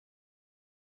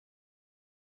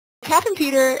Katharin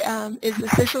Peter is the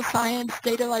social science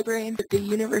data librarian at the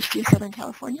University of Southern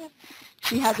California.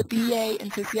 She has a BA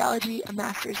in sociology, a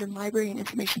master's in library and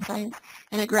information science,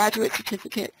 and a graduate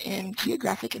certificate in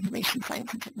geographic information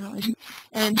science and technology.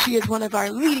 And she is one of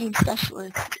our leading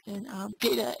specialists in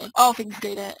data and all things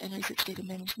data and research data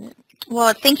management.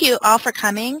 Well, thank you all for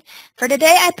coming. For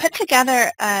today, I put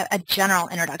together a general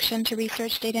introduction to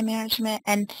research data management,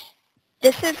 and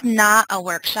this is not a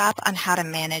workshop on how to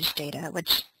manage data,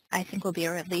 which I think will be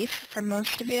a relief for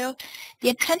most of you. The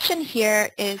intention here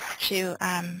is to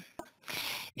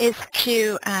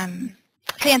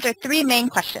answer three main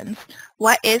questions.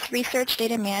 What is research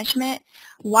data management?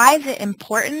 Why is it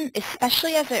important,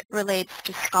 especially as it relates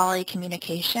to scholarly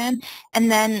communication? And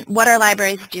then what are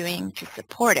libraries doing to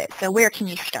support it? So where can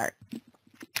you start?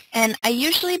 And I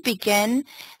usually begin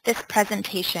this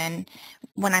presentation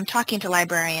when I'm talking to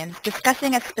librarians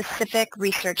discussing a specific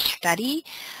research study.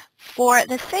 For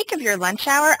the sake of your lunch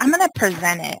hour, I'm going to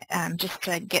present it just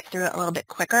to get through it a little bit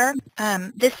quicker.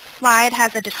 This slide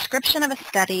has a description of a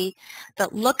study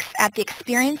that looks at the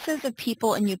experiences of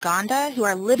people in Uganda who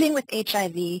are living with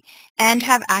HIV and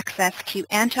have access to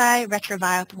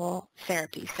antiretroviral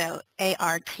therapy, so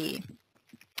ART.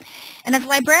 And as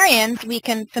librarians, we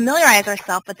can familiarize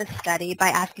ourselves with the study by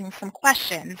asking some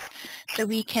questions. So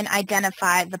we can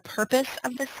identify the purpose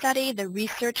of the study, the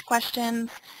research questions,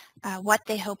 what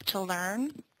they hope to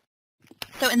learn.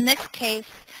 So in this case,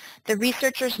 the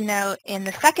researchers note in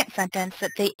the second sentence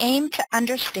that they aim to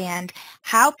understand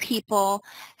how people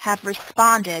have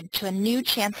responded to a new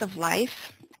chance of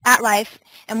life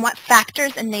and what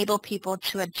factors enable people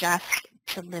to adjust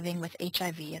to living with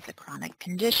HIV as a chronic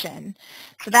condition.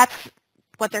 So that's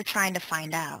what they're trying to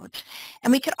find out.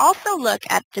 And we could also look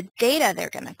at the data they're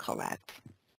going to collect.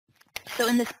 So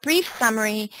in this brief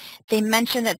summary, they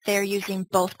mention that they're using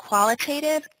both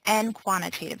qualitative and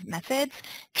quantitative methods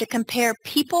to compare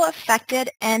people affected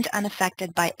and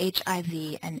unaffected by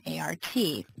HIV and ART.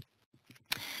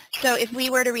 So if we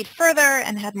were to read further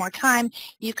and had more time,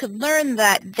 you could learn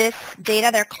that this data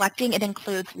they're collecting, it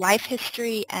includes life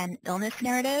history and illness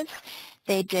narratives.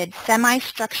 They did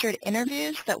semi-structured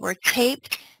interviews that were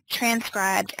taped,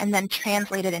 transcribed, and then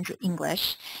translated into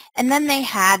English. And then they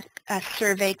had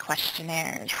survey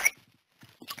questionnaires.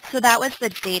 So that was the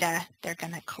data they're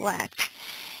going to collect.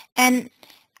 And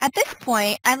at this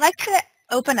point, I'd like to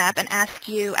open up and ask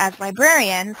you as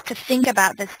librarians to think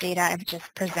about this data I've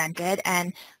just presented,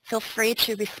 and feel free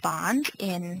to respond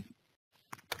in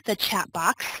the chat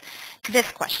box to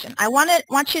this question. I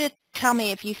want you to tell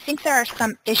me if you think there are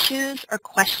some issues or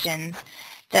questions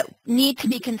that need to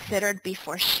be considered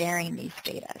before sharing these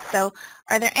data. So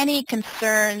are there any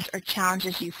concerns or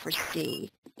challenges you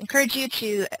foresee? I encourage you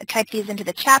to type these into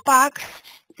the chat box.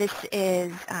 This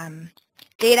is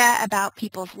data about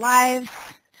people's lives.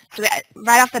 So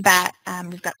right off the bat,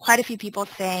 we've got quite a few people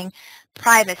saying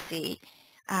privacy,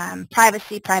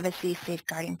 privacy,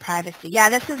 safeguarding privacy. Yeah,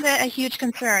 this is a huge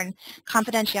concern.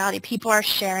 Confidentiality. People are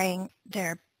sharing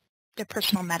their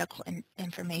personal medical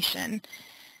information.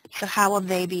 So how will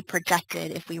they be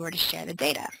protected if we were to share the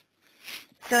data?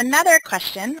 So another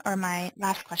question, or my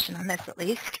last question on this at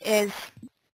least, is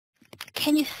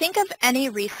can you think of any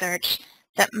research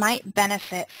that might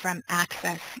benefit from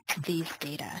access to these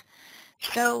data?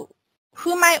 So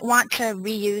who might want to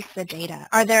reuse the data?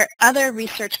 Are there other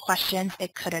research questions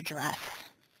it could address?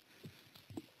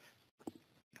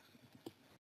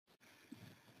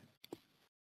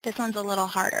 This one's a little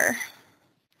harder.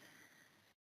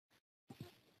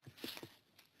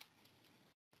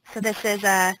 So this is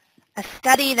a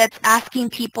study that's asking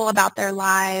people about their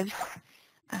lives.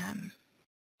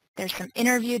 There's some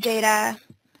interview data,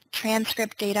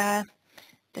 transcript data,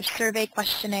 there's survey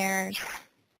questionnaires,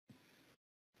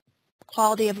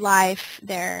 quality of life,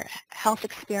 their health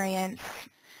experience.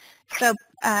 So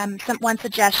one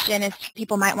suggestion is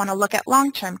people might want to look at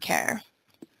long-term care.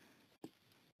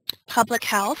 Public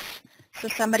health, so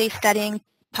somebody studying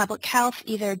public health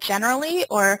either generally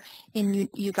or in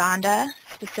Uganda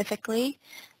specifically,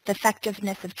 the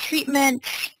effectiveness of treatment.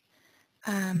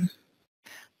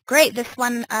 Great, this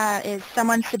one is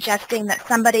someone suggesting that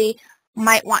somebody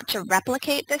might want to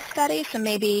replicate this study, so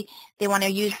maybe they want to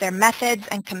use their methods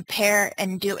and compare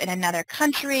and do it in another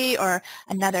country or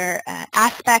another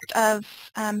aspect of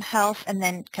health, and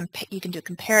then you can do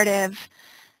comparative,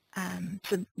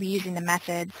 so reusing the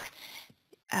methods.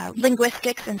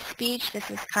 Linguistics and speech, this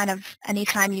is kind of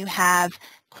anytime you have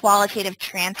qualitative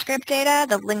transcript data,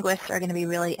 the linguists are going to be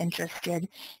really interested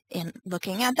in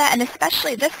looking at that, and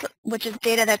especially this, which is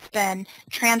data that's been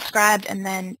transcribed and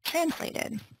then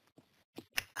translated.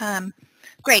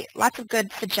 Great, lots of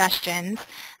good suggestions.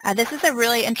 This is a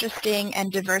really interesting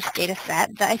and diverse data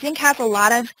set that I think has a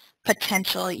lot of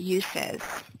potential uses.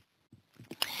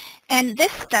 And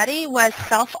this study was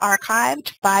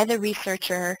self-archived by the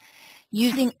researcher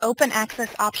using open access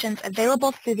options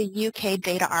available through the UK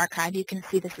Data Archive. You can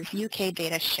see this is UK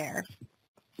Data Share.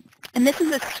 And this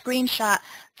is a screenshot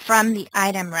from the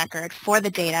item record for the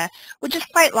data, which is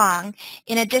quite long.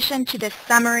 In addition to the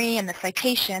summary and the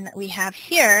citation that we have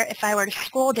here, if I were to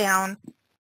scroll down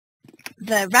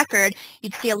the record,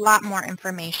 you'd see a lot more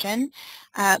information.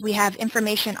 We have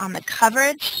information on the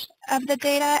coverage of the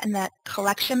data and the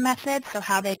collection method, so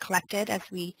how they collected, as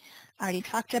we already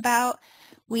talked about.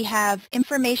 We have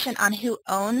information on who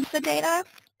owns the data,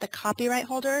 the copyright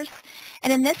holders,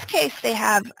 and in this case they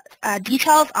have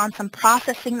details on some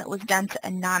processing that was done to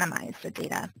anonymize the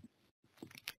data.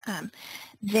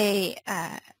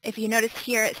 If you notice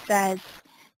here, it says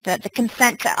that the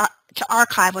consent to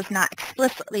archive was not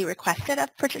explicitly requested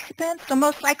of participants, so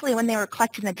most likely when they were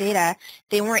collecting the data,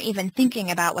 they weren't even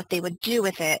thinking about what they would do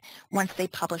with it once they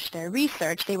published their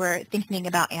research. They were thinking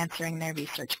about answering their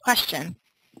research question.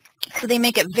 So they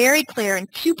make it very clear in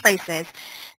two places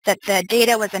that the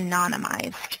data was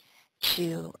anonymized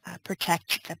to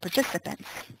protect the participants.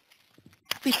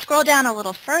 If we scroll down a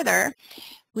little further,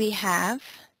 we have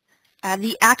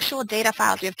the actual data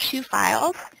files. We have two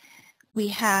files. We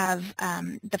have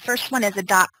the first one is a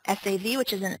 .sav,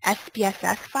 which is an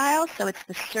SPSS file, so it's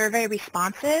the survey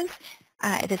responses.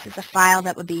 This is a file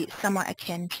that would be somewhat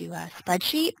akin to a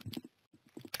spreadsheet.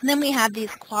 And then we have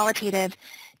these qualitative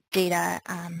data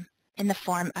in the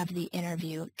form of the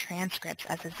interview transcripts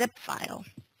as a zip file.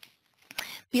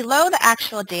 Below the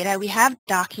actual data, we have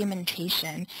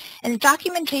documentation, and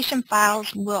documentation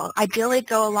files will ideally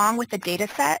go along with the data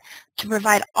set to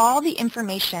provide all the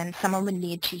information someone would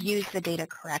need to use the data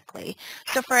correctly.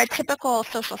 So for a typical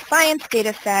social science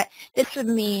data set, this would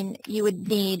mean you would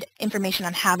need information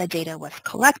on how the data was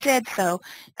collected, so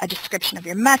a description of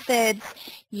your methods.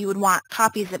 You would want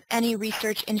copies of any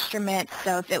research instrument,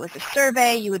 so if it was a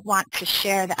survey, you would want to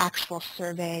share the actual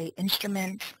survey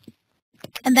instrument.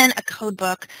 And then a code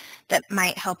book that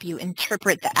might help you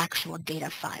interpret the actual data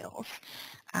files.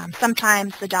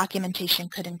 Sometimes the documentation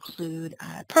could include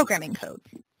programming code.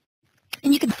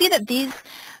 And you can see that these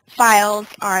files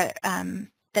are,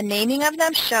 the naming of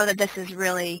them show that this is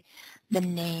really the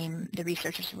name the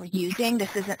researchers were using.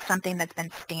 This isn't something that's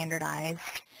been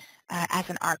standardized as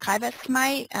an archivist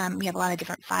might. We have a lot of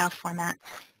different file formats.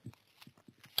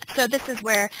 So this is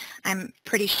where I'm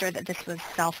pretty sure that this was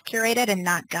self-curated and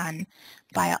not done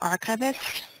by an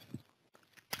archivist.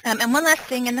 And one last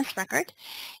thing in this record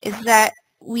is that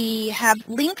we have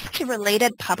links to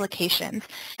related publications.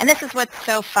 And this is what's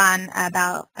so fun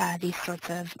about these sorts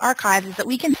of archives, is that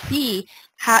we can see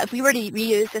how, if we were to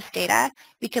reuse this data,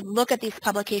 we could look at these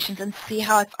publications and see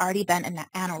how it's already been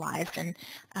analyzed, and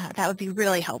that would be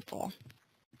really helpful.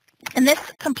 And this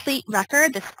complete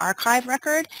record, this archive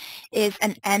record, is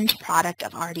an end product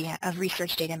of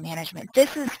research data management.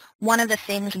 This is one of the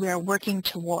things we are working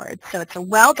towards. So it's a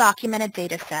well-documented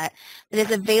data set that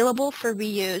is available for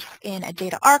reuse in a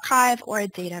data archive or a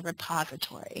data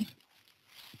repository.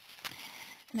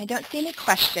 And I don't see any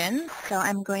questions, so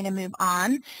I'm going to move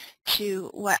on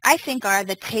to what I think are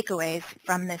the takeaways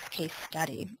from this case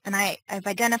study. And I've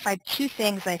identified two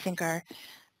things I think are,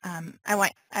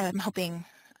 I'm hoping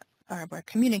were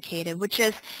communicated, which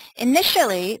is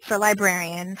initially for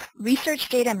librarians, research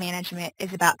data management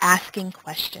is about asking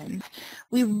questions.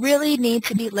 We really need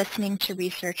to be listening to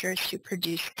researchers who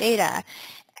produce data.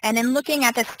 And in looking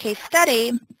at this case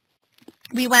study,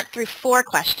 we went through 4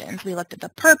 questions. We looked at the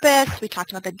purpose, we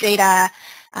talked about the data,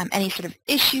 any sort of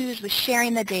issues with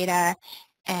sharing the data,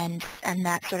 and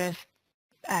that sort of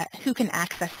who can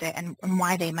access it and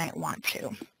why they might want to.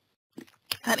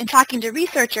 In talking to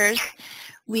researchers,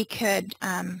 we could,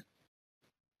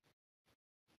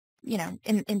 you know,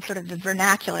 in sort of the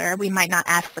vernacular, we might not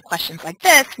ask the questions like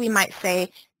this. We might say,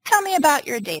 tell me about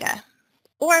your data.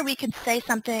 Or we could say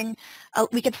something,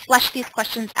 we could flesh these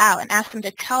questions out and ask them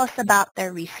to tell us about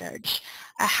their research.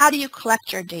 How do you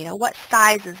collect your data? What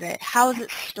size is it? How is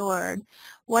it stored?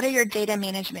 What are your data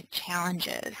management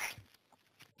challenges?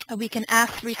 We can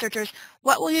ask researchers,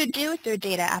 what will you do with your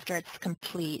data after it's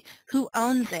complete? Who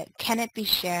owns it? Can it be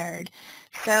shared?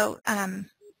 So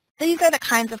these are the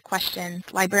kinds of questions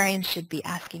librarians should be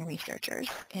asking researchers,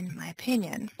 in my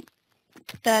opinion.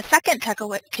 The second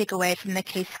takeaway from the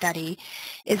case study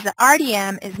is that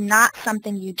RDM is not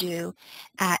something you do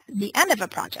at the end of a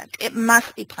project. It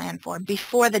must be planned for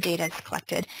before the data is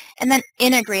collected and then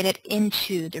integrated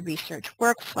into the research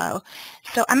workflow.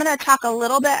 So I'm going to talk a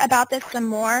little bit about this some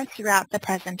more throughout the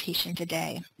presentation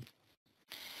today.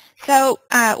 So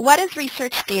what is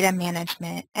research data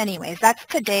management anyways? That's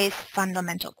today's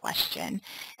fundamental question.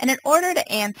 And in order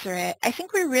to answer it, I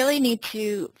think we really need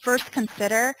to first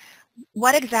consider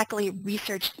what exactly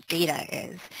research data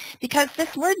is. Because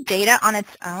this word data on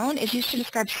its own is used to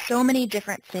describe so many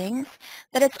different things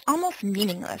that it's almost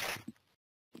meaningless.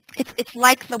 It's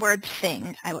like the word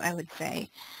thing, I would say.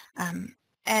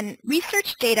 And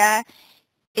research data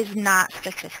is not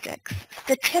statistics.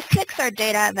 Statistics are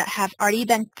data that have already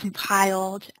been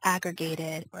compiled,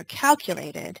 aggregated, or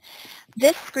calculated.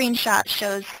 This screenshot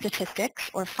shows statistics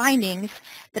or findings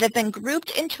that have been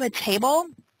grouped into a table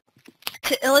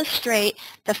to illustrate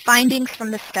the findings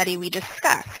from the study we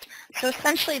discussed. So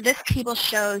essentially this table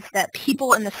shows that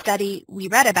people in the study we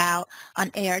read about on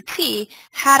ART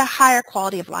had a higher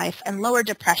quality of life and lower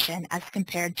depression as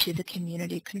compared to the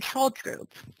community controlled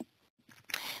group.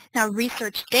 Now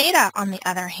research data, on the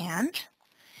other hand,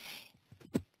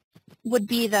 would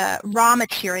be the raw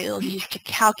materials used to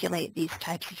calculate these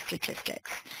types of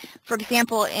statistics. For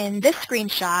example, in this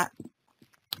screenshot,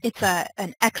 it's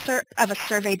an excerpt of a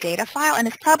survey data file, and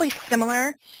it's probably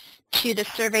similar to the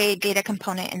survey data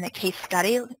component in the case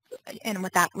study and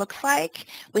what that looks like.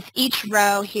 With each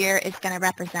row here is going to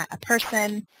represent a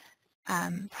person,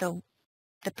 so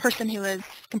the person who has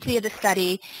completed the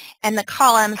study, and the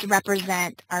columns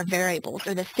represent our variables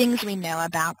or the things we know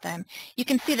about them. You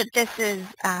can see that this is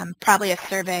probably a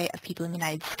survey of people in the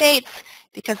United States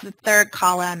because the third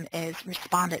column is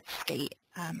respondent state.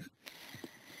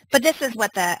 But this is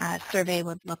what the survey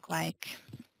would look like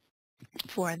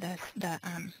for the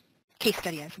case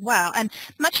study as well. And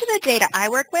much of the data I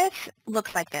work with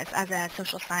looks like this. As a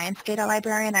social science data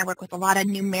librarian, I work with a lot of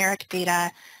numeric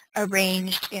data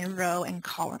arranged in row and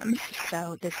columns,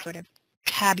 so this sort of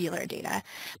tabular data.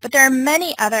 But there are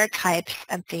many other types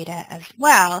of data as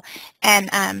well.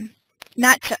 And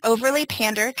not to overly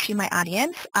pander to my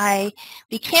audience,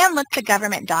 we can look to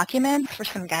government documents for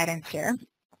some guidance here.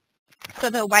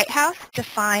 So the White House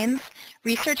defines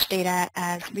research data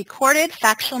as recorded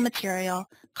factual material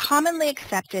commonly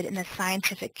accepted in the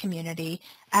scientific community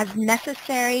as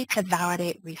necessary to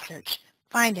validate research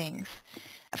findings.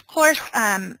 Of course,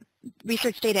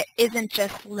 research data isn't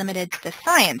just limited to the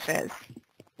sciences.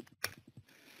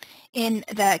 In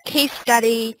the case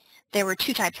study, there were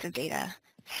two types of data.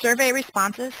 Survey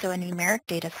responses, so a numeric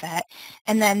data set,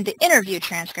 and then the interview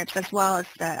transcripts as well as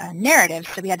the narratives.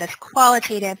 So we had this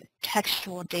qualitative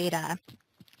textual data.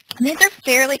 And these are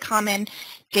fairly common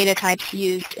data types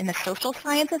used in the social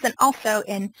sciences and also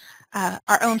in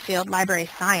our own field, library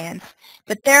science.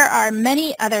 But there are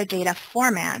many other data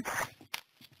formats.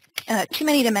 Too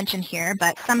many to mention here,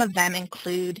 but some of them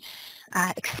include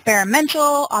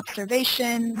experimental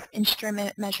observations,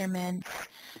 instrument measurements,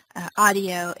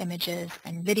 audio, images,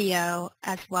 and video,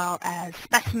 as well as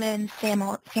specimens,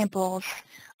 samples,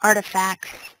 artifacts,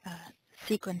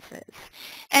 sequences.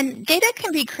 And data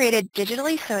can be created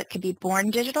digitally, so it could be born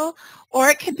digital, or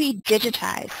it could be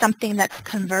digitized, something that's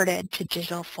converted to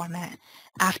digital format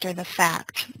after the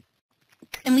fact.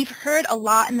 And we've heard a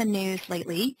lot in the news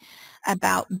lately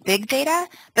about big data,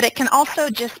 but it can also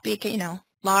just be,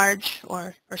 large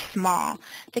or small.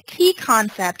 The key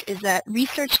concept is that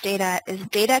research data is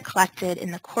data collected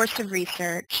in the course of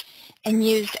research and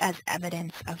used as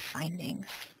evidence of findings.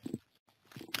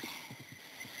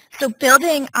 So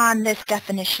building on this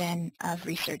definition of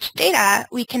research data,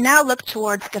 we can now look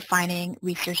towards defining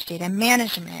research data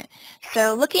management.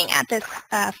 So looking at this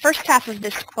first half of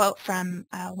this quote from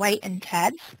White and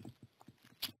Tedds,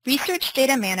 research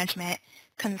data management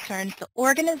concerns the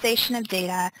organization of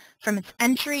data from its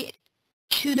entry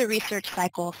to the research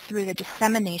cycle through the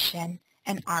dissemination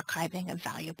and archiving of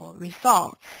valuable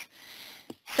results.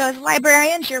 So as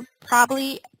librarians, you're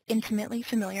probably intimately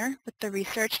familiar with the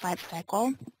research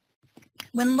lifecycle.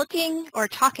 When looking or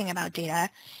talking about data,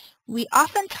 we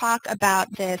often talk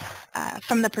about this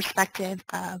from the perspective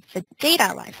of the data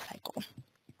lifecycle.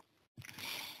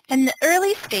 And the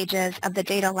early stages of the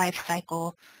data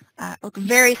lifecycle look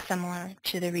very similar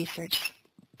to the research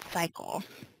cycle.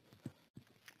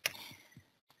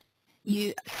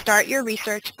 You start your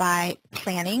research by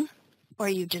planning or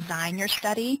you design your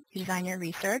study, you design your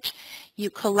research.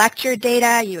 You collect your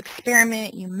data, you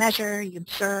experiment, you measure, you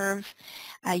observe,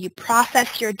 you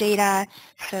process your data,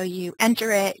 so you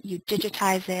enter it, you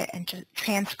digitize it, and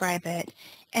transcribe it,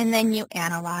 and then you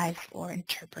analyze or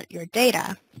interpret your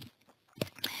data.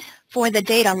 For the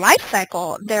data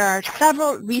lifecycle, there are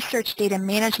several research data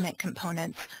management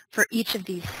components for each of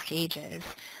these stages.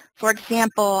 For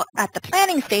example, at the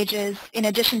planning stages, in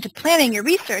addition to planning your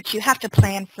research, you have to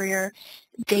plan for your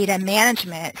data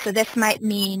management. So this might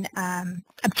mean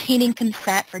obtaining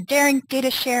consent for data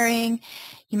sharing.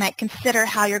 You might consider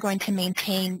how you're going to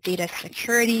maintain data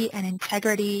security and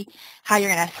integrity, how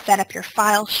you're going to set up your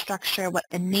file structure, what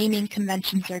the naming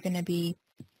conventions are going to be,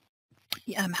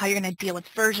 how you're going to deal with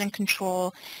version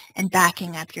control and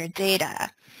backing up your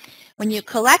data. When you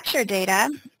collect your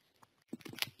data,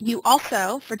 you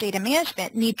also, for data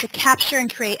management, need to capture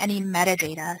and create any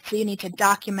metadata. So you need to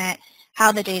document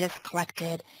how the data is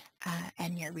collected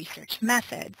and your research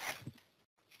methods.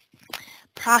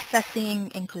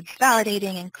 Processing includes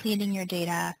validating and cleaning your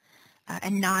data,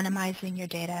 anonymizing your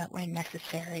data when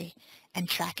necessary, and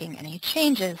tracking any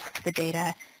changes to the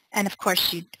data. And of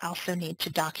course, you also need to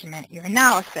document your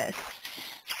analysis.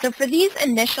 So for these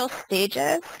initial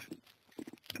stages,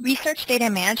 research data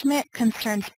management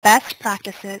concerns best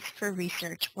practices for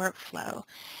research workflow.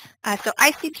 So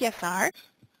ICPSR,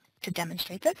 to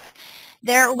demonstrate this,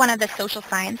 they're one of the social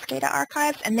science data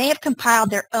archives, and they have compiled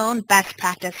their own best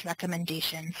practice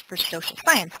recommendations for social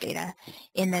science data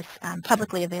in this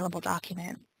publicly available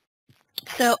document.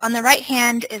 So on the right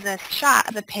hand is a shot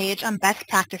of a page on best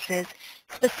practices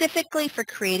specifically for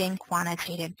creating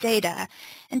quantitative data.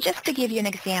 And just to give you an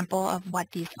example of what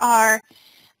these are,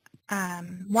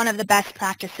 one of the best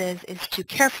practices is to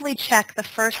carefully check the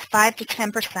first 5 to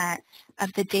 10%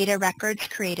 of the data records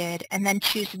created and then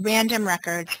choose random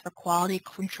records for quality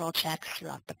control checks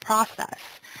throughout the process.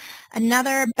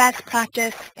 Another best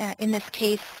practice in this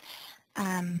case,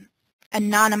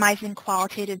 anonymizing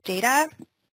qualitative data.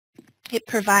 It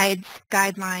provides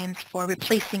guidelines for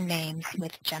replacing names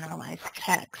with generalized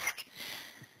text.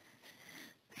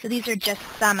 So these are just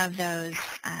some of those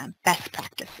best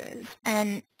practices.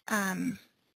 And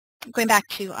going back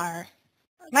to our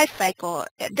life cycle,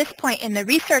 at this point in the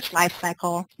research life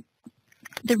cycle,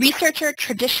 the researcher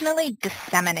traditionally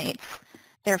disseminates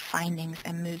their findings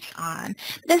and moves on.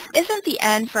 This isn't the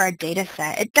end for our data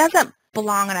set. It doesn't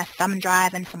belong on a thumb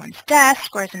drive in someone's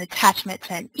desk or as an attachment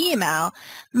to an email.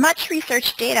 Much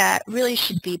research data really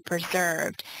should be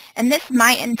preserved. And this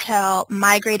might entail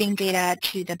migrating data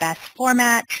to the best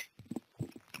format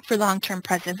for long-term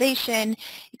preservation.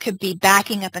 It could be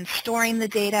backing up and storing the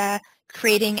data,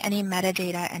 creating any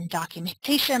metadata and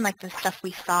documentation like the stuff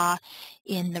we saw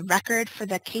in the record for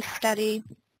the case study.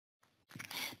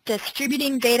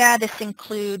 Distributing data, this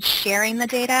includes sharing the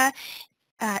data.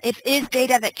 If it is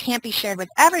data that can't be shared with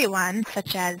everyone,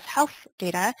 such as health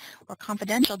data or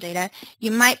confidential data,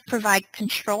 you might provide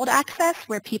controlled access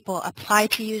where people apply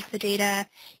to use the data.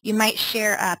 You might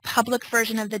share a public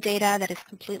version of the data that is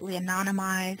completely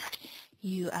anonymized.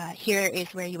 Here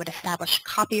is where you would establish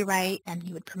copyright and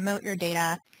you would promote your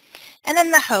data. And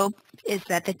then the hope is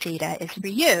that the data is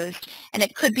reused, and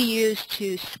it could be used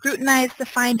to scrutinize the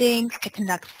findings, to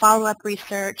conduct follow-up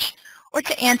research, or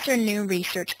to answer new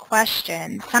research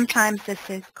questions. Sometimes this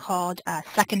is called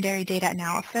secondary data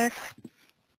analysis.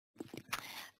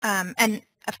 And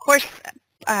of course,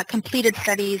 completed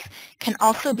studies can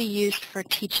also be used for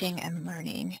teaching and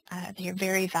learning. They are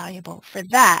very valuable for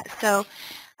that. So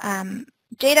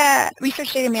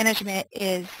research data management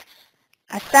is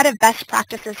a set of best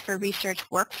practices for research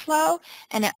workflow,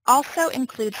 and it also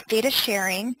includes data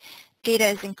sharing. Data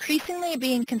is increasingly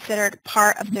being considered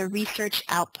part of the research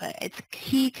output. It's a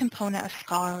key component of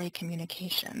scholarly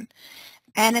communication,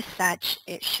 and as such,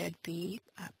 it should be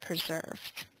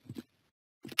preserved.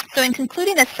 So in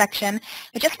concluding this section,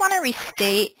 I just want to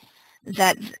restate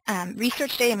that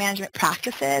research data management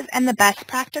practices and the best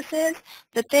practices,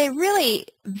 that they really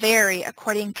vary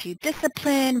according to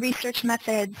discipline, research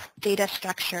methods, data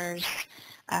structures,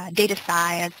 data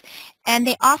size, and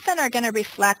they often are going to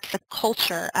reflect the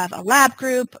culture of a lab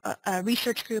group, a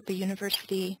research group, a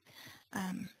university.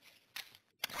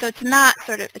 So it's not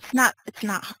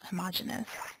homogeneous.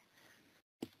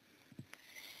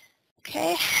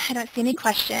 Okay, I don't see any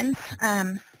questions.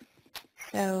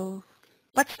 So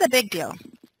what's the big deal?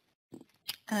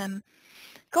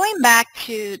 Going back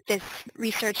to this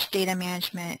research data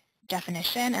management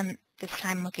definition, and this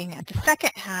time looking at the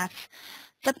second half,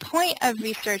 the point of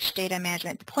research data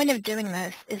management, the point of doing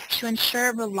this is to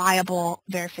ensure reliable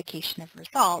verification of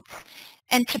results.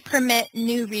 and to permit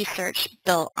new research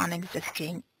built on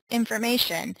existing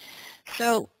information.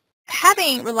 So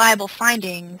having reliable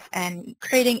findings and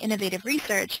creating innovative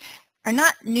research are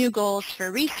not new goals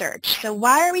for research. So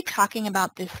why are we talking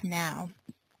about this now?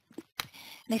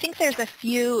 And I think there's a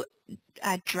few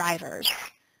drivers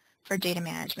for data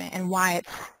management and why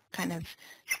it's kind of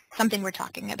something we're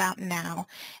talking about now.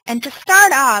 And to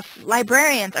start off,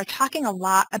 librarians are talking a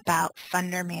lot about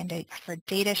funder mandates for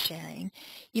data sharing.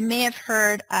 You may have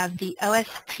heard of the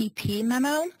OSTP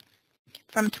memo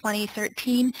from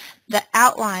 2013 that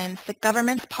outlines the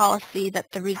government's policy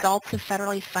that the results of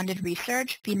federally funded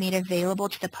research be made available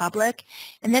to the public,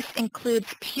 and this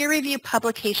includes peer-reviewed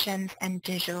publications and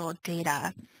digital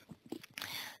data.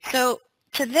 So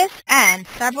to this end,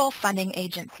 several funding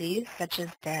agencies, such as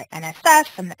the NSF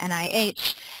and the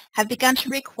NIH, have begun to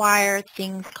require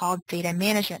things called data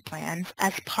management plans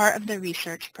as part of the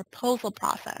research proposal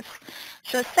process.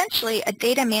 So essentially, a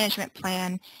data management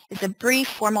plan is a brief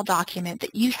formal document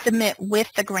that you submit with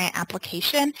the grant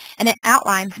application, and it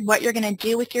outlines what you're going to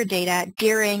do with your data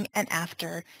during and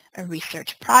after a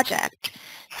research project.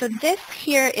 So this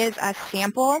here is a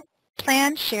sample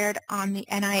plan shared on the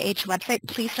NIH website.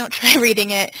 Please don't try reading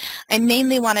it. I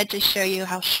mainly wanted to show you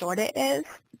how short it is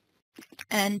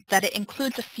and that it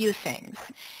includes a few things.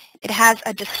 It has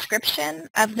a description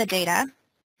of the data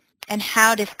and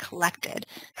how it is collected.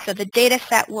 So the data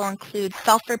set will include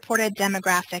self-reported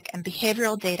demographic and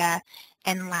behavioral data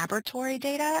and laboratory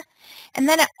data. And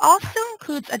then it also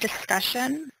includes a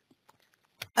discussion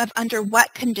of under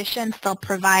what conditions they'll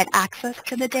provide access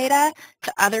to the data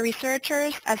to other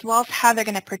researchers, as well as how they're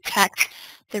going to protect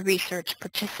the research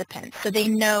participants. So they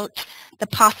note the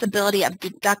possibility of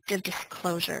deductive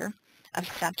disclosure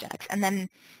of subjects. And then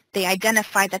they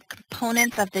identify the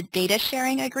components of the data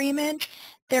sharing agreement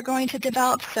they're going to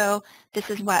develop. So this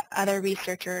is what other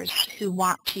researchers who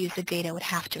want to use the data would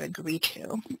have to agree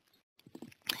to.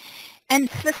 And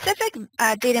specific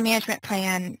data management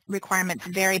plan requirements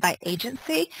vary by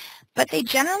agency, but they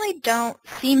generally don't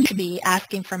seem to be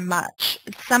asking for much.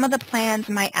 Some of the plans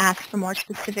might ask for more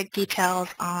specific details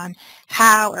on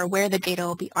how or where the data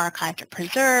will be archived or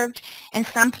preserved, and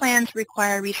some plans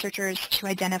require researchers to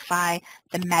identify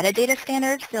the metadata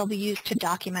standards they'll be used to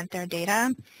document their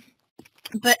data.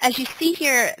 But as you see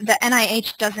here, the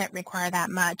NIH doesn't require that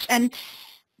much. And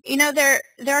you know, there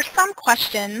are some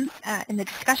questions in the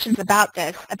discussions about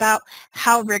this, about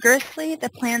how rigorously the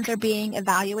plans are being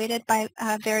evaluated by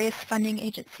various funding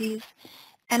agencies,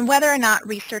 and whether or not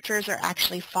researchers are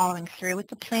actually following through with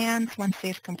the plans once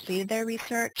they've completed their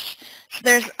research. So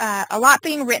there's a lot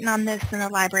being written on this in the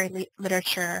library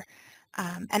literature,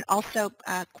 and also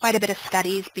quite a bit of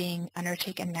studies being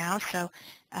undertaken now. So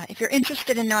if you're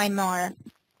interested in knowing more,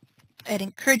 I'd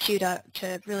encourage you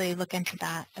to really look into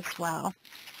that as well.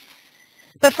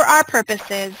 But for our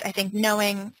purposes, I think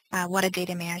knowing what a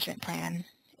data management plan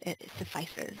it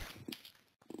suffices.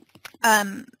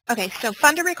 Okay, so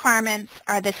funder requirements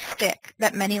are the stick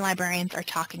that many librarians are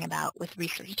talking about with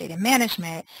research data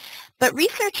management, but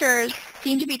researchers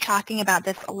seem to be talking about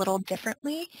this a little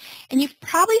differently, and you've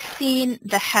probably seen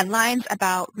the headlines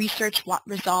about research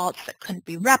results that couldn't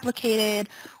be replicated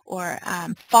or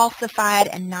falsified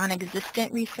and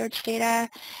non-existent research data,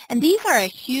 and these are a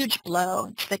huge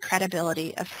blow to the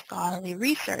credibility of scholarly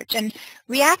research. And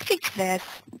reacting to this,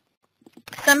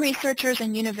 some researchers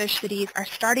and universities are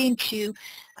starting to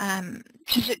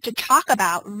talk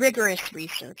about rigorous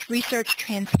research, research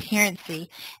transparency,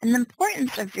 and the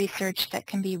importance of research that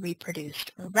can be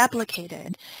reproduced or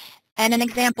replicated. And an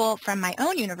example from my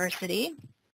own university,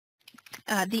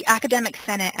 the Academic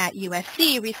Senate at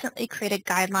USC recently created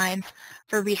guidelines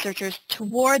for researchers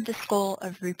toward this goal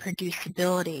of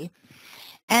reproducibility.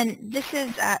 And this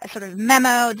is a sort of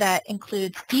memo that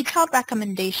includes detailed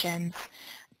recommendations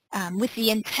with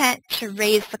the intent to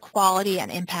raise the quality and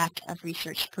impact of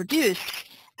research produced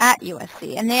at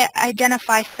USC. And they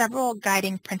identify several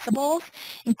guiding principles,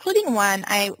 including one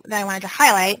that I wanted to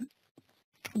highlight,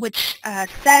 which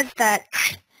says that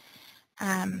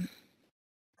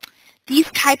these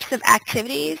types of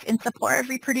activities in support of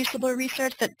reproducible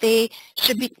research, that they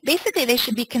should be, basically they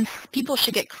should be, people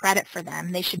should get credit for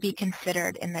them. They should be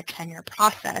considered in the tenure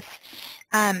process.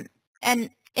 And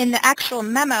in the actual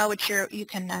memo, which you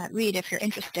can read if you're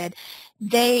interested,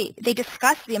 they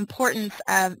discuss the importance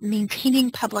of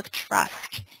maintaining public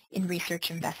trust in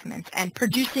research investments and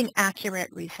producing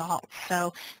accurate results.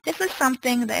 So this is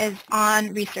something that is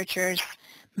on researchers'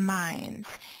 minds.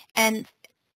 And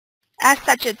as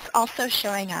such, it's also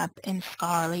showing up in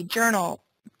scholarly journal.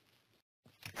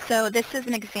 So this is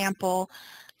an example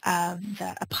of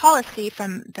a policy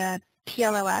from the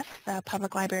PLOS, the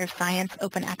Public Library of Science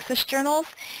Open Access Journals,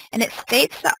 and it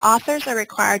states that authors are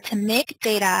required to make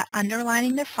data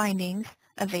underlining their findings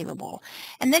available.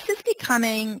 And this is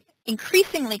becoming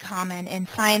increasingly common in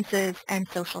sciences and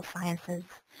social sciences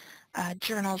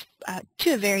journals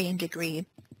to a varying degree.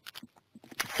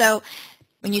 So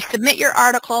when you submit your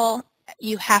article,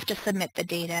 you have to submit the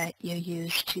data you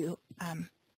use to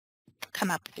come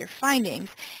up with your findings.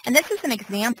 And this is an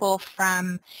example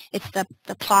from, it's the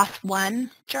PLOS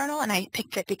One journal, and I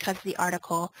picked it because the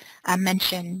article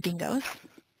mentioned dingoes.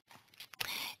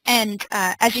 And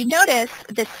as you notice,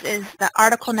 this is the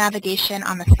article navigation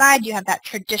on the side. You have that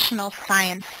traditional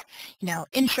science,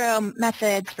 intro,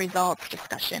 methods, results,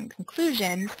 discussion,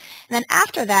 conclusions. And then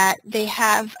after that, they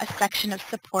have a section of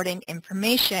supporting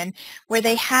information where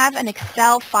they have an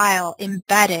Excel file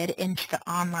embedded into the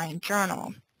online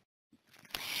journal.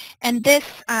 And this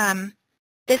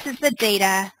is the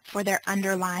data for their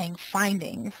underlying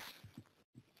findings.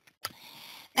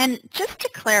 And just to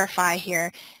clarify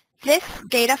here, this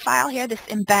data file here, this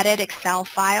embedded Excel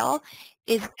file,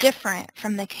 is different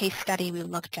from the case study we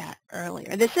looked at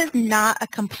earlier. This is not a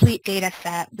complete data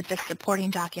set with the supporting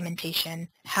documentation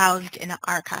housed in an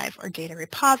archive or data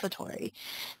repository.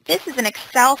 This is an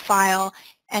Excel file,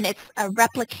 and it's a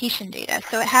replication data.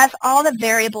 So it has all the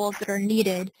variables that are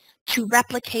needed to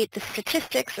replicate the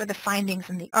statistics or the findings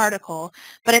in the article,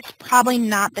 but it's probably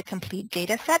not the complete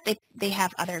data set. They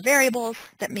have other variables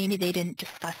that maybe they didn't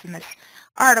discuss in this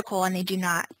article, and they do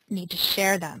not need to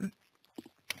share them.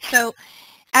 So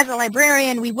as a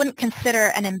librarian, we wouldn't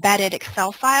consider an embedded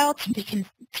Excel file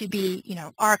to be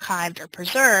archived or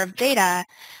preserved data,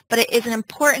 but it is an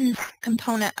important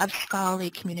component of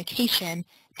scholarly communication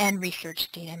and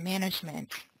research data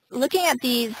management. Looking at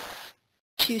these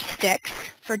two sticks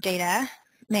for data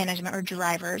management, or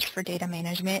drivers for data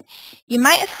management, you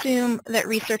might assume that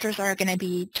researchers are going to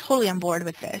be totally on board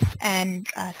with this. And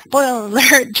spoiler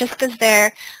alert, just as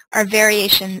there are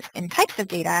variations in types of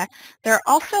data, there are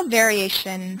also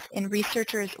variations in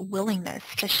researchers' willingness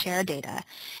to share data.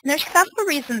 And there's several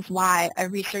reasons why a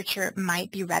researcher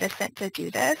might be reticent to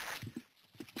do this.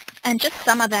 And just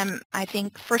some of them, I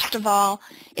think, first of all,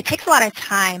 it takes a lot of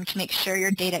time to make sure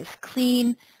your data is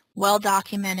clean,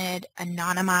 well-documented,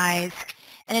 anonymized,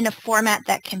 and in a format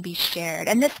that can be shared.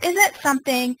 And this isn't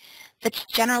something that's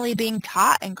generally being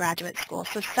taught in graduate school.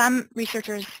 So some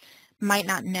researchers might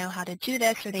not know how to do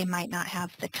this, or they might not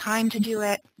have the time to do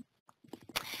it.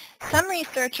 Some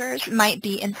researchers might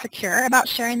be insecure about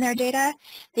sharing their data.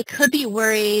 They could be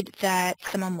worried that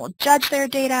someone will judge their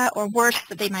data, or worse,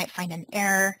 that they might find an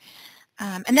error.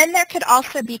 And then there could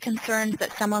also be concerns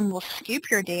that someone will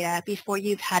scoop your data before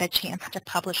you've had a chance to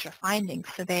publish your findings.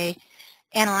 So they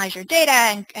analyze your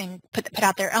data and put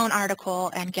out their own article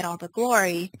and get all the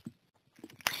glory.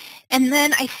 And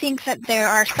then I think that there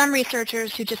are some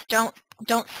researchers who just don't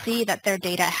see that their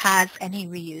data has any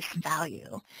reuse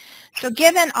value. So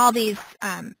given all these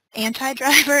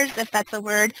anti-drivers, if that's a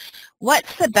word,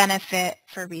 what's the benefit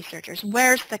for researchers?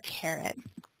 Where's the carrot?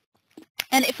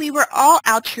 And if we were all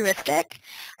altruistic,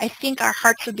 I think our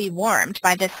hearts would be warmed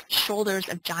by this shoulders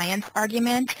of giants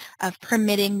argument of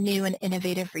permitting new and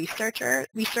innovative research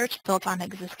built on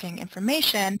existing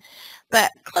information.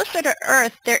 But closer to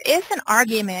earth, there is an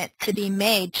argument to be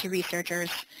made to researchers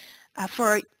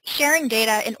for sharing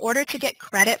data in order to get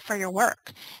credit for your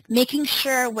work, making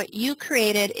sure what you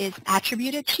created is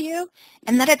attributed to you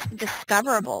and that it's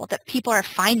discoverable, that people are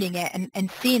finding it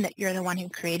and seeing that you're the one who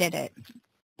created it.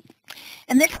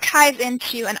 And this ties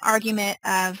into an argument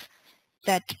of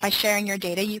that by sharing your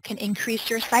data, you can increase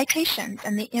your citations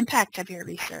and the impact of your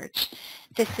research.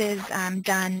 This is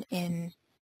done in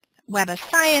Web of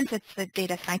Science. It's the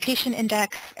Data Citation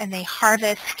Index, and they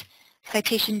harvest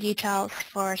citation details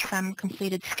for some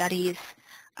completed studies.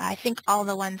 I think all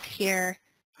the ones here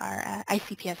are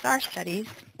ICPSR studies.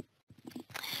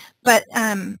 But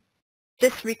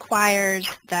this requires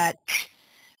that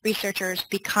researchers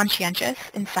be conscientious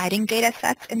in citing data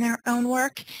sets in their own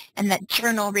work, and that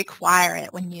journal require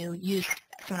it when you use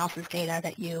someone else's data,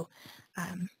 that you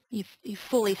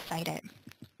fully cite it.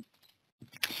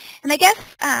 And I guess,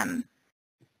 I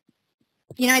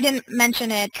didn't mention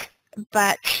it,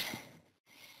 but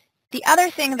the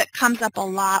other thing that comes up a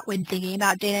lot when thinking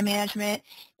about data management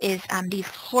is these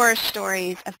horror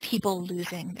stories of people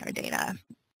losing their data.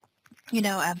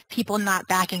 Of people not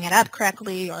backing it up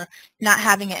correctly or not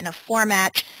having it in a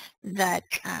format that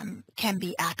can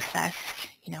be accessed,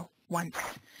 once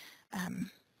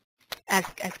as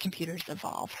computers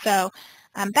evolve. So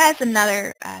that is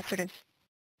another sort of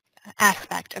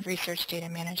aspect of research data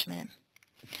management.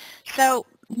 So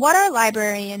what are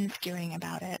librarians doing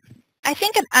about it? I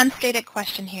think an unstated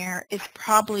question here is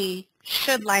probably,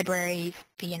 should libraries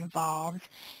be involved?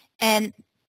 And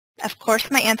of course,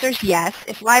 my answer is yes.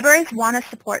 If libraries want to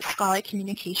support scholarly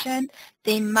communication,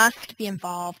 they must be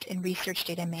involved in research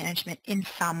data management in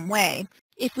some way.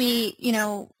 If we,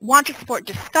 want to support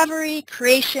discovery,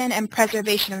 creation, and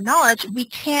preservation of knowledge, we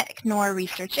can't ignore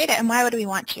research data. And why would we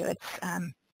want to?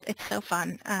 It's so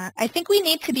fun. I think we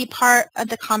need to be part of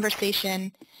the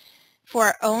conversation for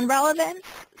our own relevance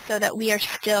so that we are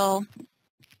still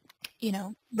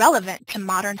relevant to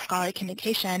modern scholarly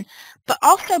communication, but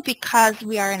also because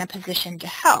we are in a position to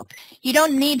help. You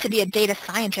don't need to be a data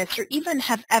scientist or even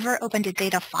have ever opened a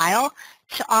data file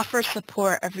to offer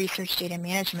support of research data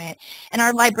management. And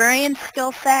our librarian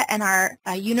skill set and our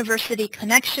university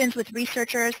connections with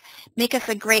researchers make us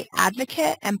a great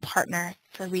advocate and partner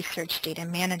for research data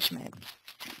management.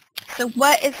 So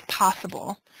what is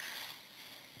possible?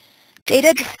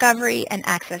 Data discovery and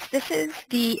access. This is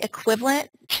the equivalent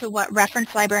to what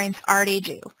reference librarians already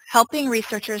do, helping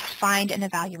researchers find and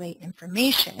evaluate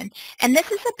information. And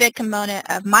this is a big component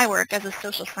of my work as a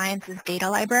social sciences data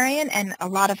librarian, and a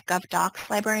lot of GovDocs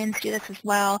librarians do this as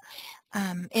well.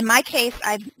 In my case,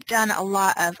 I've done a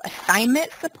lot of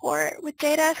assignment support with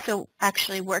data, so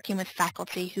actually working with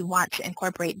faculty who want to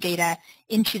incorporate data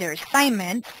into their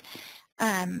assignments.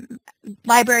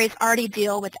 Libraries already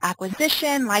deal with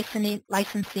acquisition,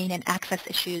 licensing, and access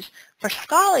issues for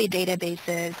scholarly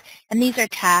databases, and these are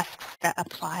tasks that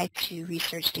apply to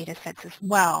research data sets as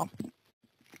well.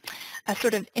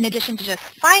 In addition to just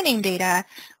finding data,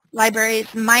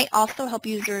 libraries might also help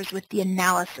users with the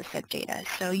analysis of data.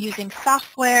 So using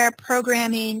software,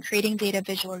 programming, creating data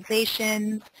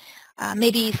visualizations,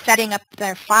 maybe setting up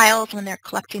their files when they're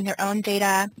collecting their own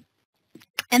data.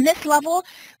 And this level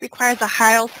requires a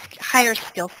higher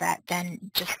skill set than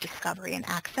just discovery and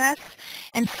access.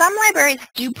 And some libraries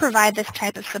do provide this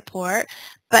type of support,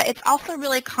 but it's also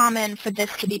really common for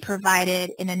this to be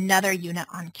provided in another unit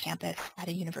on campus at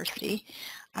a university.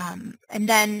 And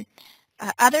then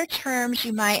other terms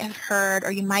you might have heard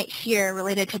or you might hear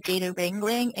related to data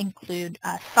wrangling include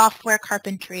software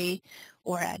carpentry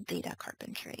or data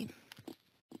carpentry.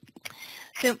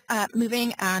 So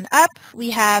moving on up,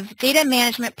 we have data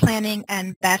management planning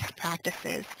and best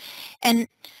practices. And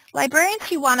librarians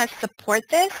who want to support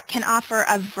this can offer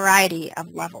a variety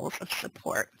of levels of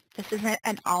support. This isn't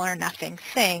an all or nothing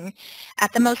thing.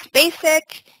 At the most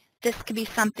basic, this could be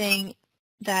something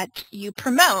that you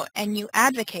promote and you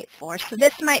advocate for. So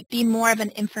this might be more of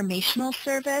an informational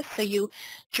service. So you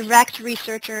direct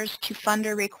researchers to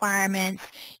funder requirements.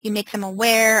 You make them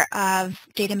aware of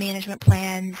data management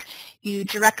plans. You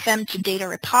direct them to data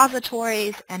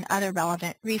repositories and other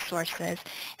relevant resources.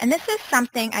 And this is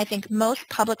something I think most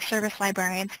public service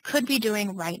librarians could be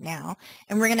doing right now.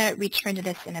 And we're going to return to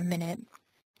this in a minute.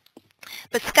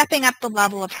 But stepping up the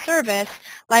level of service,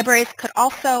 libraries could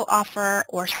also offer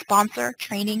or sponsor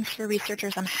trainings for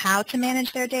researchers on how to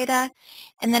manage their data.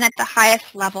 And then at the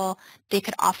highest level, they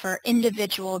could offer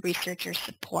individual researcher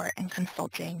support and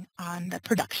consulting on the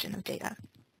production of data.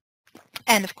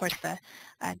 And of course, the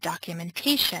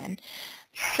documentation.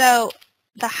 So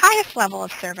the highest level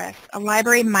of service a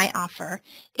library might offer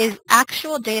is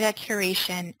actual data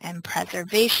curation and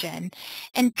preservation.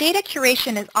 And data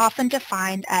curation is often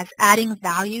defined as adding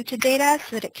value to data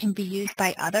so that it can be used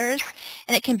by others.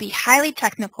 And it can be highly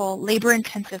technical,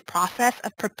 labor-intensive process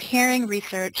of preparing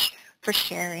research for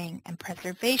sharing and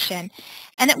preservation.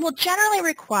 And it will generally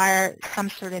require some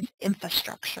sort of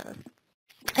infrastructure.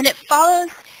 And it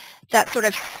follows that sort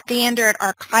of standard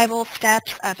archival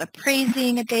steps of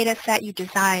appraising a data set. You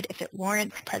decide if it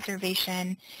warrants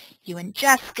preservation, you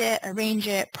ingest it, arrange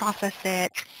it, process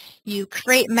it, you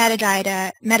create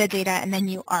metadata, and then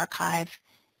you archive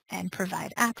and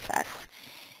provide access.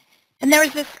 And there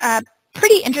was this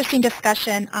pretty interesting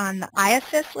discussion on the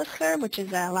IASSIST listserv, which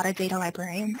is a lot of data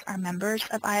librarians are members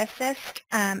of IASSIST,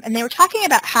 and they were talking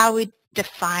about how we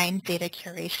define data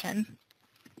curation.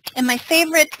 And my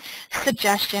favorite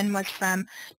suggestion was from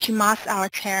Tuomas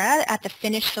Alaterra at the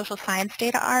Finnish Social Science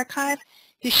Data Archive,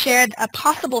 who shared a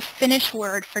possible Finnish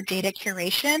word for data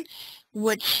curation,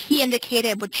 which he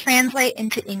indicated would translate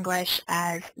into English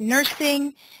as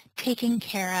nursing, taking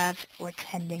care of, or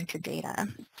tending to data,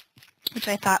 which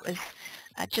I thought was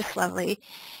just lovely.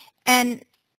 And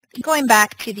going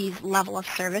back to these level of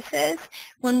services,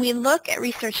 when we look at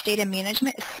research data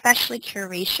management, especially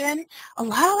curation, a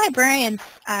lot of librarians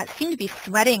seem to be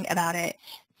sweating about it,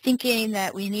 thinking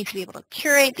that we need to be able to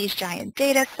curate these giant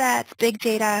data sets, big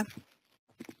data.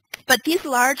 But these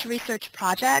large research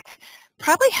projects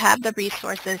probably have the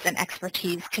resources and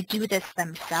expertise to do this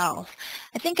themselves.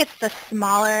 I think it's the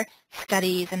smaller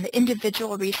studies and the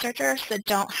individual researchers that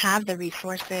don't have the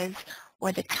resources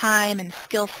or the time and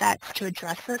skill sets to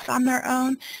address this on their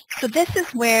own. So this is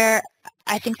where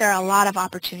I think there are a lot of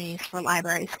opportunities for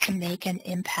libraries to make an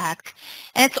impact.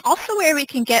 And it's also where we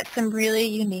can get some really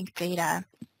unique data.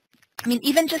 I mean,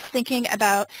 even just thinking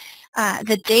about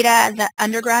the data that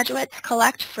undergraduates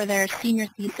collect for their senior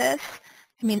thesis,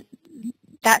 I mean,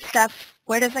 that stuff,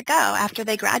 where does it go after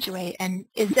they graduate? And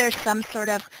is there some sort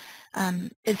of,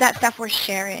 is that stuff worth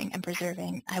sharing and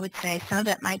preserving? I would say some of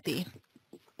it might be.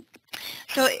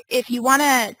 So if you want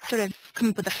to sort of come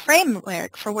up with a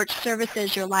framework for which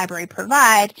services your library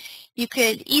provide, you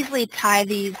could easily tie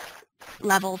these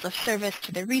levels of service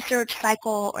to the research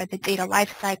cycle or the data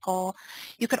life cycle.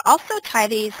 You could also tie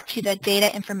these to the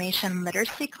data information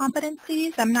literacy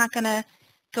competencies. I'm not going to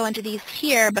go into these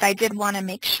here, but I did want to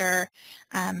make sure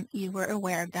you were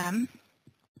aware of them.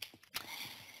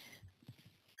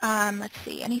 Let's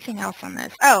see, anything else on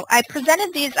this? Oh, I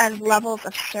presented these as levels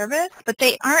of service, but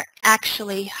they aren't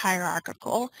actually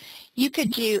hierarchical. You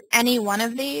could do any one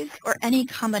of these or any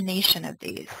combination of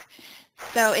these.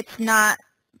 So it's not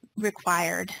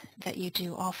required that you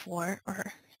do all four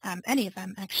or any of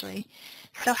them, actually.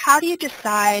 So how do you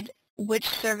decide which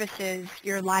services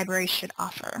your library should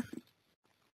offer?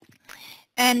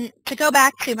 And to go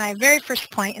back to my very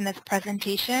first point in this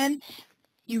presentation,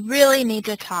 you really need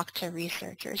to talk to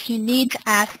researchers. You need to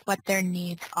ask what their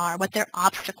needs are, what their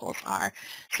obstacles are.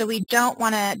 So we don't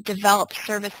want to develop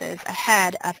services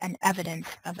ahead of an evidence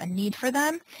of a need for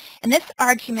them. And this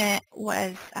argument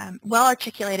was well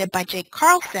articulated by Jake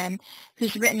Carlson,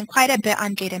 who's written quite a bit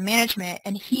on data management.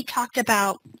 And he talked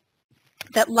about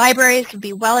that libraries would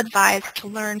be well advised to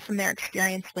learn from their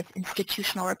experience with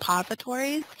institutional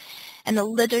repositories. And the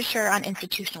literature on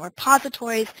institutional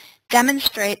repositories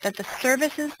demonstrate that the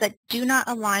services that do not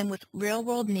align with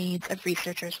real-world needs of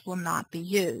researchers will not be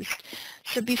used.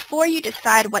 So before you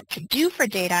decide what to do for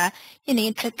data, you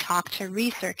need to talk to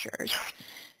researchers.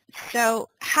 So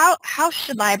how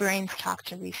should librarians talk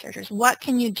to researchers? What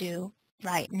can you do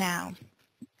right now?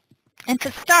 And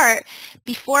to start,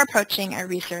 before approaching a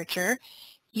researcher,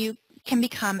 you can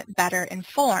become better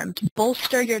informed,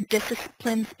 bolster your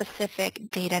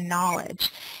discipline-specific data knowledge.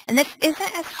 And this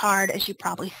isn't as hard as you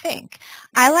probably think.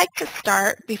 I like to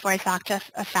start, before I talk to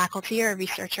a faculty or a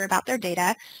researcher about their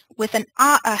data, with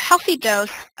a healthy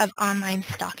dose of online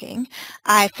stalking.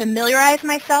 I familiarize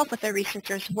myself with the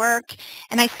researcher's work,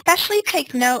 and I especially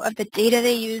take note of the data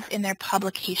they use in their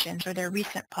publications or their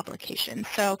recent publications.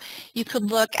 So you could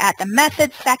look at the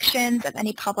methods sections of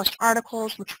any published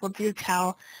articles, which will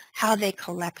detail how they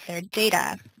collect their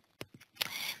data.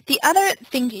 The other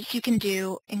things you can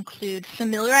do include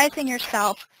familiarizing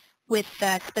yourself with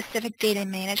the specific data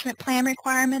management plan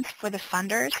requirements for the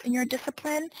funders in your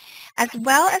discipline, as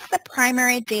well as the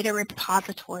primary data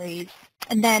repositories,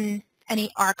 and then any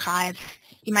archives.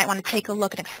 You might want to take a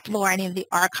look and explore any of the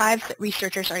archives that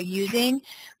researchers are using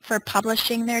for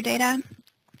publishing their data.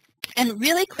 And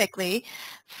really quickly,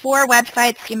 4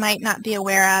 websites you might not be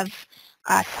aware of.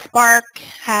 Spark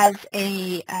has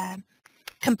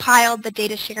compiled the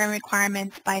data sharing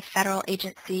requirements by federal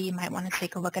agency. You might want to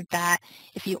take a look at that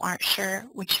if you aren't sure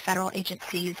which federal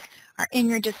agencies are in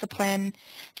your discipline.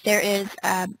 There is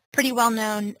a pretty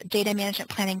well-known data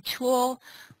management planning tool,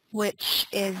 which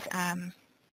is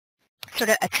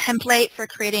sort of a template for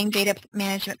creating data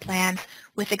management plans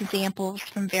with examples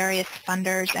from various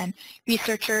funders, and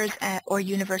researchers or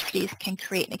universities can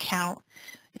create an account.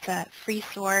 It's a free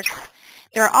source.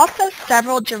 There are also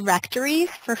several directories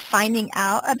for finding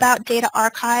out about data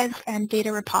archives and data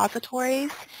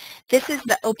repositories. This is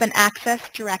the Open Access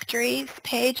Directories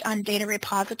page on data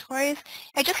repositories.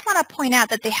 I just want to point out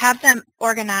that they have them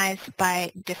organized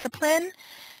by discipline.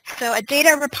 So a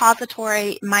data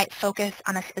repository might focus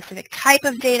on a specific type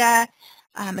of data,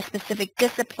 a specific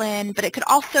discipline, but it could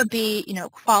also be,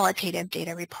 qualitative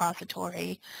data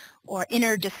repository or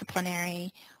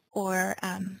interdisciplinary, or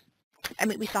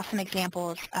we saw some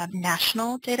examples of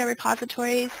national data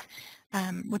repositories,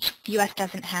 which the U.S.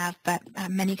 doesn't have, but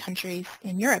many countries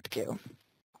in Europe do.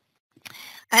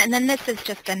 And then this is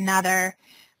just another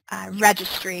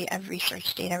registry of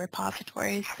research data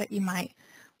repositories that you might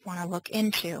want to look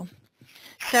into.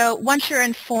 So once you're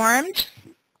informed,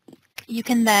 you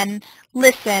can then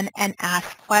listen and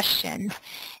ask questions.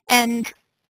 And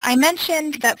I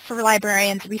mentioned that for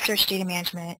librarians, research data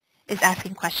management is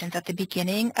asking questions at the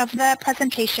beginning of the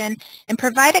presentation, and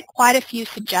provided quite a few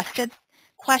suggested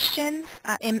questions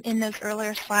in those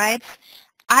earlier slides.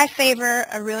 I favor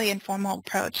a really informal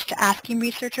approach to asking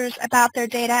researchers about their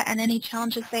data and any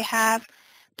challenges they have.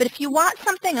 But if you want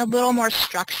something a little more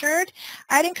structured,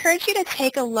 I'd encourage you to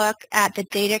take a look at the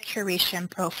Data Curation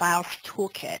Profiles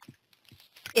Toolkit.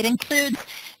 It includes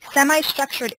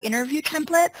semi-structured interview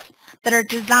templates that are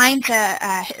designed to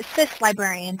assist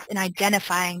librarians in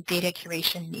identifying data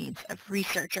curation needs of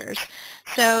researchers.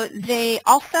 So they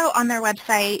also, on their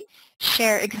website,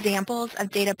 share examples of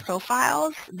data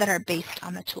profiles that are based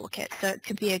on the toolkit. So it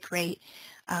could be a great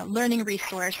learning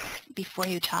resource before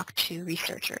you talk to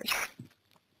researchers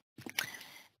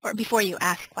or before you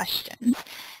ask questions.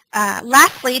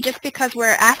 Lastly, just because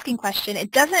we're asking questions,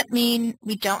 it doesn't mean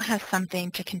we don't have something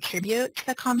to contribute to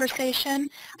the conversation.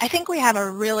 I think we have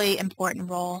a really important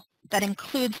role that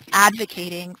includes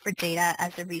advocating for data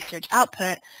as a research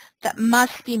output that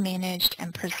must be managed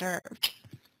and preserved.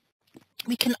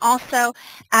 We can also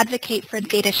advocate for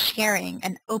data sharing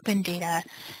and open data,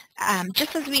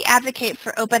 just as we advocate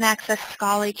for open access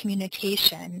scholarly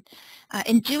communication.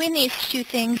 In doing these two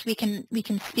things, we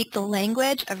can speak the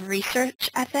language of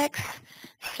research ethics,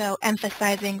 so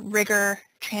emphasizing rigor,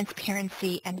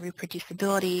 transparency, and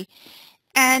reproducibility.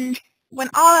 And when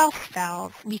all else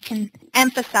fails, we can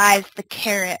emphasize the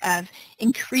carrot of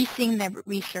increasing the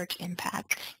research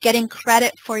impact, getting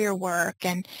credit for your work,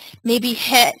 and maybe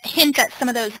hint at some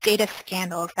of those data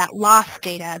scandals, that lost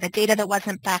data, the data that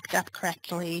wasn't backed up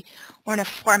correctly, or in a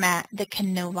format that can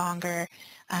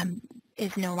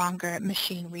is no longer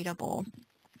machine readable.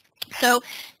 So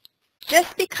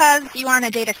just because you aren't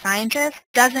a data scientist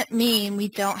doesn't mean we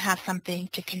don't have something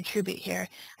to contribute here.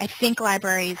 I think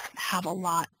libraries have a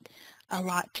lot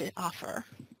to offer.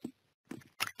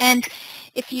 And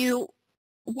if you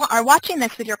are watching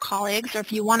this with your colleagues, or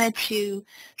if you wanted to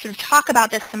sort of talk about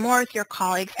this some more with your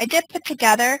colleagues, I did put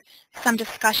together some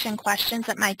discussion questions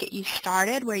that might get you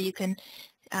started, where you can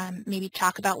maybe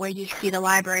talk about where you see the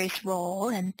library's role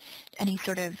and any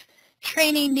sort of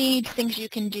training needs, things you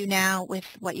can do now with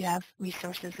what you have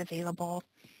resources available.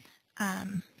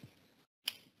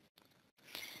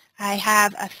 I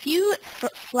have a few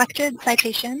selected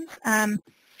citations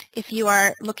if you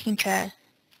are looking to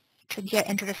get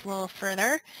into this a little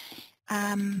further.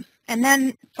 And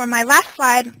then for my last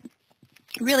slide,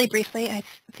 really briefly, I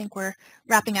think we're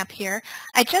wrapping up here.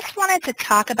 I just wanted to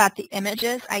talk about the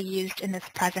images I used in this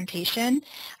presentation.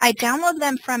 I downloaded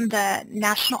them from the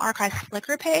National Archives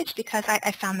Flickr page because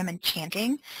I found them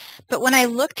enchanting. But when I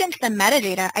looked into the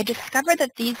metadata, I discovered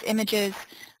that these images,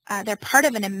 they're part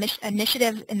of an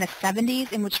initiative in the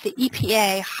 70s in which the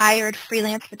EPA hired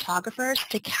freelance photographers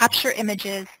to capture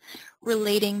images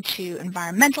relating to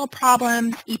environmental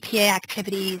problems, EPA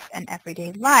activities, and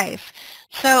everyday life.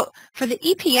 So for the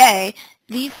EPA,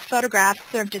 these photographs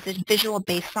served as a visual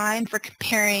baseline for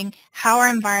comparing how our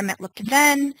environment looked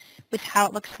then with how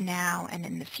it looks now and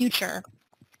in the future.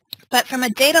 But from a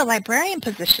data librarian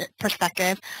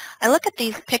perspective, I look at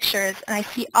these pictures and I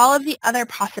see all of the other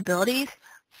possibilities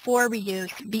for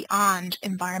reuse beyond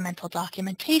environmental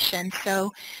documentation.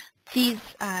 So these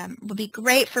will be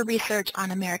great for research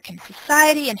on American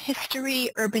society and history,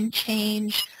 urban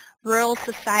change, rural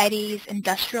societies,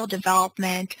 industrial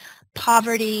development,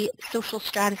 poverty, social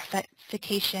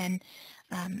stratification,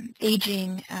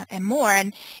 aging, and more.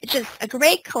 And it's just a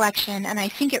great collection, and I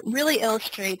think it really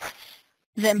illustrates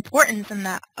the importance and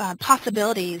the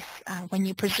possibilities when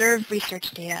you preserve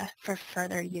research data for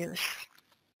further use.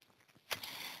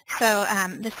 So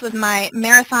this was my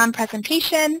marathon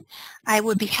presentation. I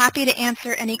would be happy to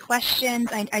answer any questions.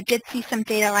 I did see some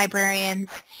data librarians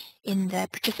in the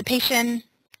participation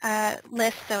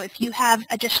list, so if you have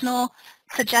additional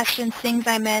suggestions, things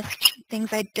I missed,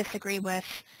 things I disagree with,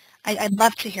 I'd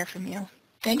love to hear from you.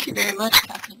 Thank you very much,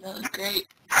 Katharin. That was great.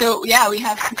 So yeah, we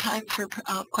have some time for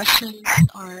questions,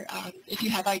 or if you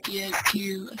have ideas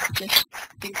to suggest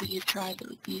things that you've tried that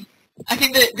would be. I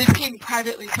think that this came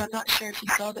privately, so I'm not sure if you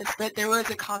saw this, but there was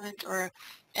a comment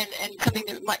and something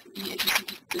that might be interesting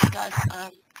to discuss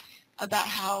about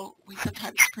how we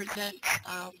sometimes present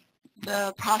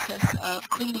the process of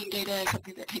cleaning data as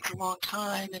something that takes a long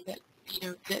time, and that,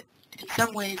 that in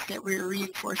some ways that we're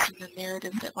reinforcing the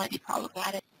narrative that might be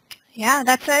problematic. Yeah,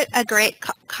 that's a great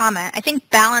comment. I think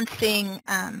balancing,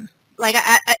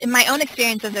 in my own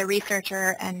experience as a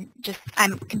researcher, and I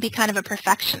can be kind of a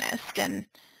perfectionist, and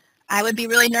I would be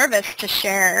really nervous to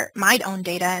share my own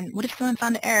data, and what if someone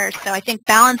found errors? So I think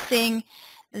balancing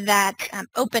that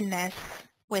openness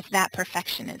with that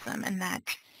perfectionism, and that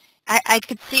I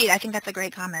could see it. I think that's a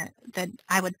great comment, that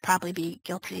I would probably be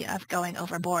guilty of going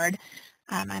overboard.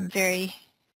 I'm very,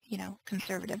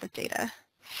 conservative with data.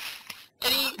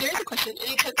 There's a question.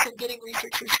 Any tips on getting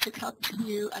researchers to come to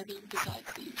you, I mean,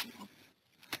 besides the usual?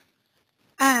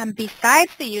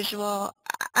 Besides the usual,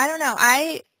 I don't know.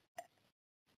 I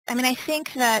mean, I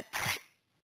think that,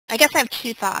 I guess I have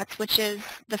two thoughts, which is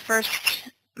the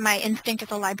first, my instinct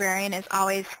as a librarian is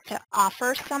always to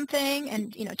offer something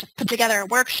and, to put together a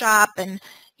workshop, and,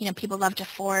 people love to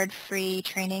forward free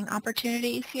training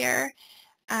opportunities here.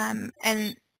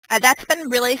 And that's been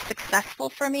really successful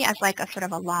for me as like a sort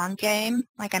of a long game.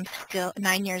 Like I'm still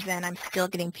 9 years in, I'm still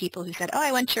getting people who said, oh,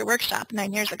 I went to your workshop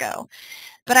 9 years ago.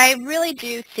 But I really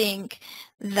do think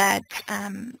that,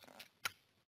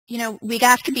 we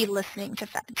have to be listening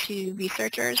to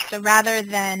researchers. So rather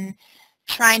than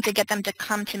trying to get them to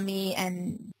come to me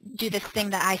and do this thing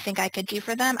that I think I could do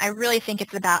for them, I really think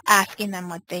it's about asking them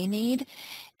what they need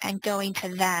and going to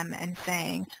them and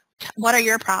saying, what are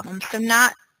your problems? So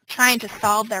not trying to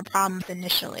solve their problems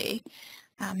initially,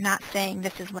 not saying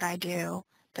this is what I do,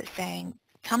 but saying,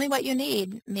 tell me what you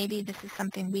need. Maybe this is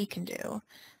something we can do.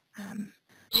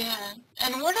 Yeah,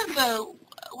 and one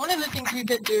of the things we've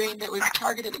been doing that was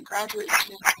targeted at graduate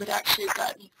students, but actually has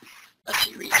gotten a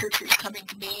few researchers coming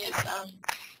to me, is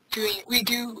we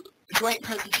do joint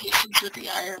presentations with the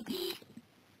IRB.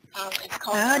 It's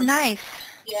called. Oh, nice.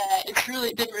 Yeah, it's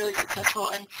been really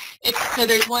successful, and so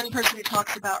there's one person who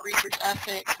talks about research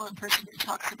ethics, one person who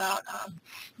talks about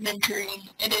mentoring,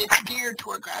 and it's geared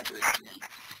toward graduate students.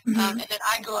 Mm-hmm. And then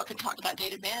I go up and talk about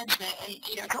data management, and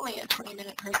it's only a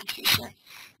 20-minute presentation.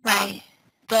 Right.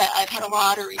 But I've had a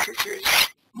lot of researchers,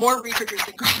 more researchers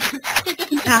than graduate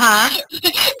students,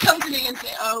 come to me and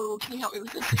say, oh, can you help me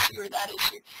with this issue or that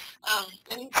issue?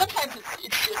 And sometimes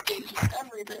it's just data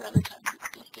discovery, but other times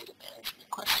it's data management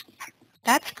questions.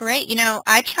 That's great.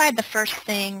 I tried the first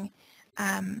thing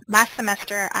last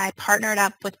semester. I partnered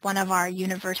up with one of our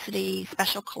university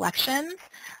special collections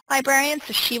librarians.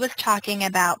 So she was talking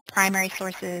about primary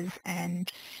sources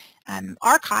and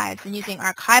archives and using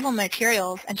archival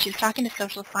materials, and she was talking to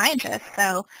social scientists.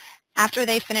 So after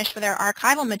they finished with their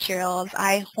archival materials,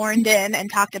 I horned in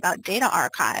and talked about data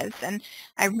archives, and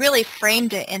I really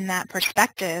framed it in that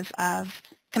perspective of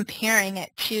comparing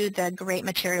it to the great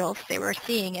materials they were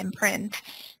seeing in print.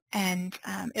 And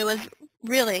it was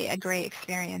really a great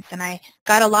experience, and I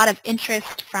got a lot of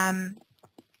interest from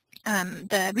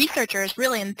the researchers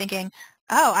really in thinking,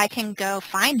 oh, I can go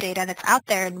find data that's out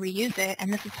there and reuse it,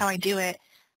 and this is how I do it.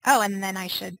 Oh, and then I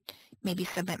should maybe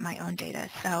submit my own data.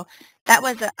 So that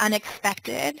was an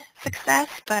unexpected success,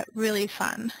 but really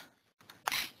fun.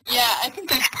 Yeah, I think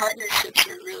those partnerships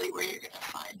are really where you're going to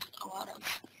find a lot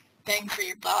of bang for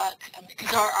your buck.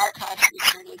 Because our archives,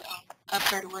 I've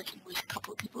started working with a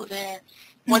couple of people there.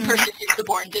 One person is the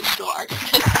born digital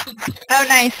archivist. Oh,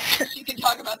 nice. You can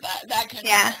talk about that kind of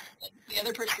stuff. The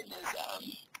other person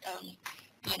is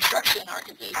the instruction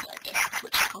archivist, I guess that's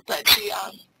what she's called. But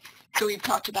so we've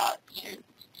talked about,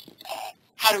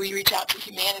 how do we reach out to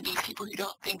humanities, people who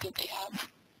don't think that they have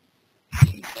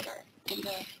things that are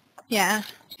data. Yeah.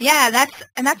 Yeah, that's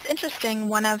interesting.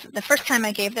 The first time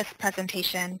I gave this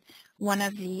presentation, one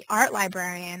of the art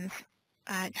librarians,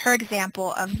 her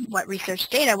example of what research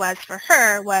data was for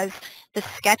her was the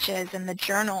sketches and the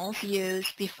journals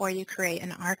used before you create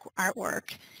an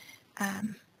artwork.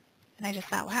 And I just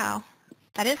thought, wow,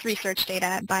 that is research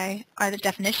data by the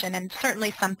definition, and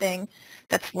certainly something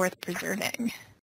that's worth preserving.